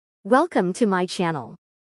Welcome to my channel.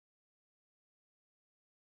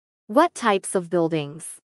 What types of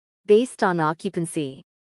buildings? Based on occupancy.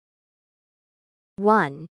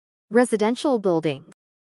 1. Residential buildings.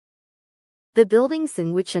 The buildings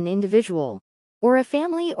in which an individual, or a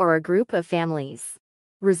family or a group of families,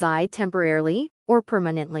 reside temporarily or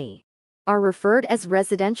permanently, are referred as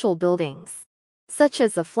residential buildings, such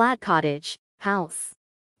as a flat cottage, house,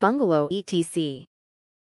 bungalow, etc.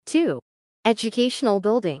 2. Educational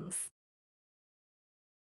buildings.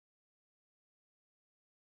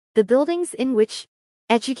 The buildings in which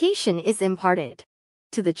education is imparted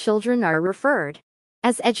to the children are referred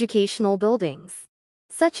as educational buildings,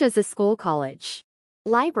 such as a school, college,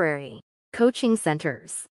 library, coaching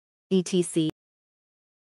centers, etc.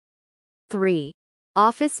 3.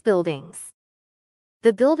 Office buildings.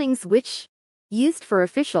 The buildings which used for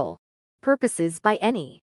official purposes by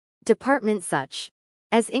any department such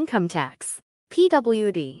as income tax,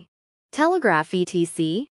 PWD, telegraph,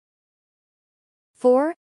 etc.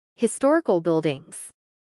 4. Historical buildings.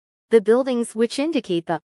 The buildings which indicate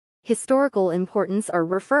the historical importance are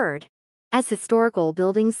referred as historical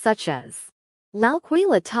buildings, such as Lal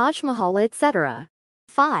Quila, Taj Mahal, etc.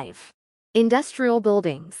 5. Industrial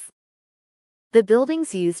buildings. The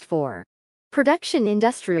buildings used for production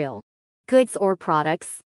industrial goods or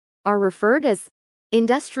products are referred as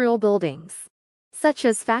industrial buildings, such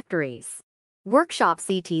as factories, workshops,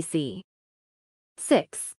 etc.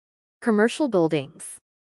 6. Commercial buildings.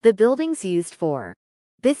 The buildings used for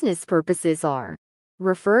business purposes are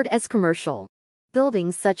referred as commercial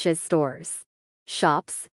buildings, such as stores,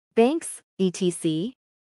 shops, banks, etc.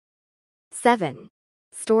 7.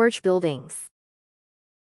 Storage buildings.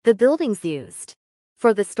 The buildings used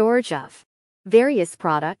for the storage of various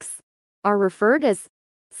products are referred as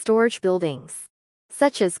storage buildings,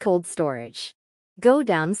 such as cold storage,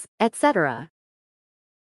 godowns, etc.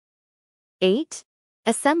 8.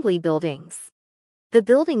 Assembly buildings. The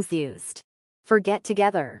buildings used for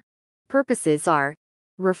get-together purposes are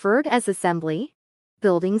referred as assembly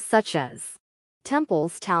buildings, such as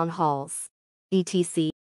temples, town halls,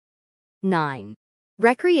 etc. 9.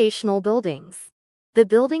 Recreational buildings. The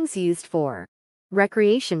buildings used for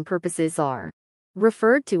recreation purposes are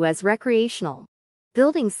referred to as recreational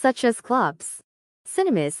buildings, such as clubs,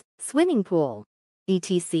 cinemas, swimming pool,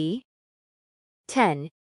 etc. 10.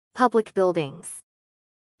 Public buildings.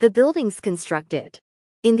 The buildings constructed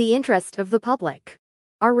in the interest of the public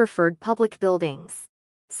are referred public buildings,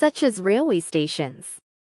 such as railway stations,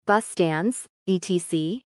 bus stands,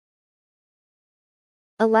 etc.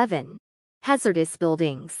 11. Hazardous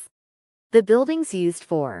buildings. The buildings used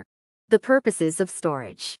for the purposes of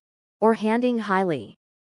storage or handling highly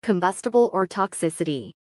combustible or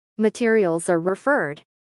toxicity materials are referred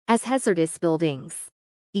as hazardous buildings,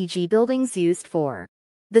 e.g., buildings used for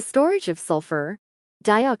the storage of sulfur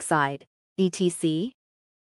dioxide, etc.